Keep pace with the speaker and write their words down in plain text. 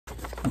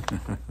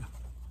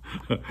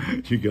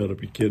You gotta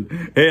be kidding.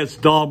 Hey, it's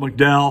Don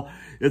McDowell.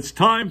 It's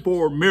time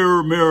for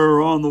Mirror,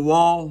 Mirror on the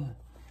Wall.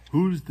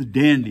 Who's the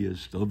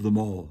dandiest of them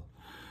all?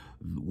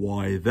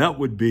 Why, that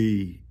would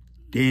be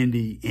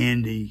Dandy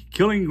Andy,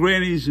 killing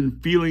grannies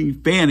and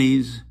feeling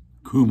fannies,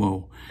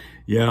 Cuomo.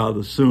 Yeah,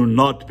 the soon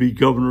not to be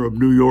governor of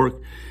New York.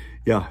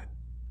 Yeah,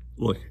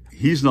 look,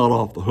 he's not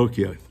off the hook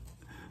yet.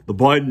 The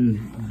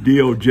Biden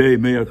DOJ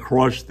may have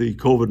crushed the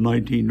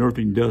COVID-19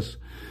 nursing deaths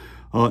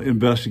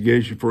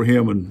investigation for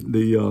him and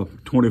the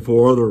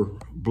 24 other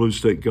blue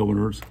state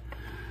governors.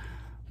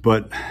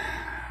 But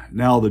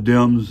now the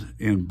Dems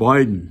and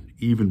Biden,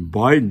 even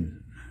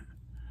Biden,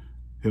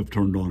 have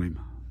turned on him.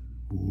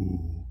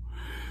 Ooh.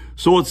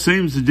 So it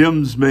seems the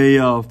Dems may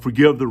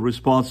forgive the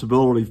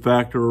responsibility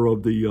factor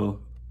of the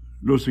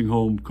nursing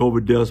home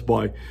COVID deaths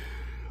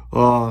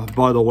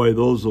by the way,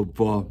 those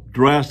have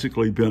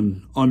drastically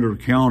been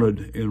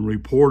undercounted and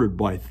reported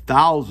by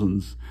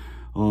thousands,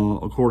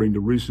 according to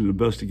recent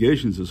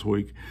investigations this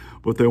week.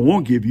 But they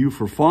won't give you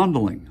for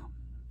fondling,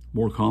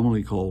 more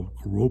commonly called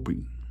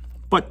groping.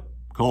 But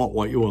call it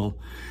what you will.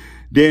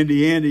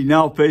 Dandy Andy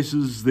now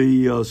faces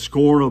the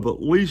scorn of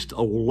at least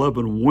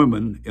 11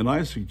 women, and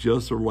I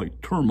suggest they're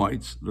like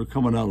termites. They're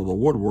coming out of the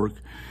woodwork.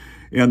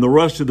 And the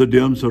rest of the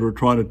Dems that are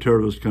trying to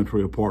tear this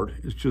country apart.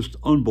 It's just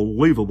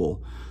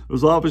unbelievable.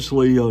 There's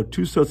obviously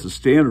two sets of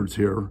standards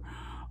here.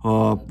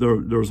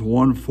 There's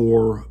one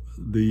for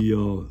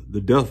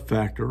the death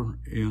factor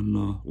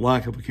and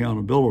lack of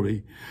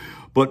accountability.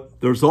 But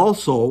there's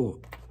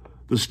also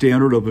the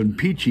standard of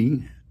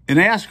impeaching an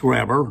ass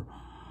grabber,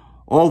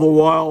 all the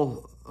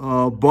while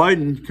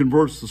Biden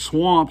converts the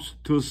swamps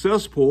to a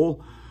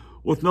cesspool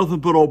with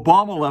nothing but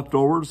Obama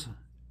leftovers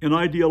and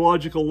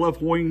ideological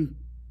left-wing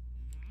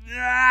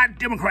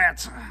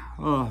Democrats.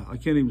 I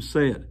can't even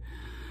say it.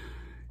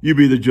 You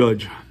be the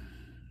judge.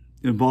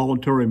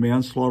 Involuntary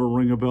manslaughter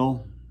ring a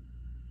bell?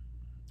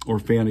 Or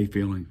fanny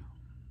feeling?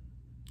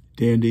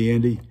 Dandy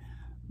Andy,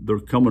 they're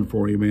coming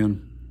for you,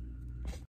 man.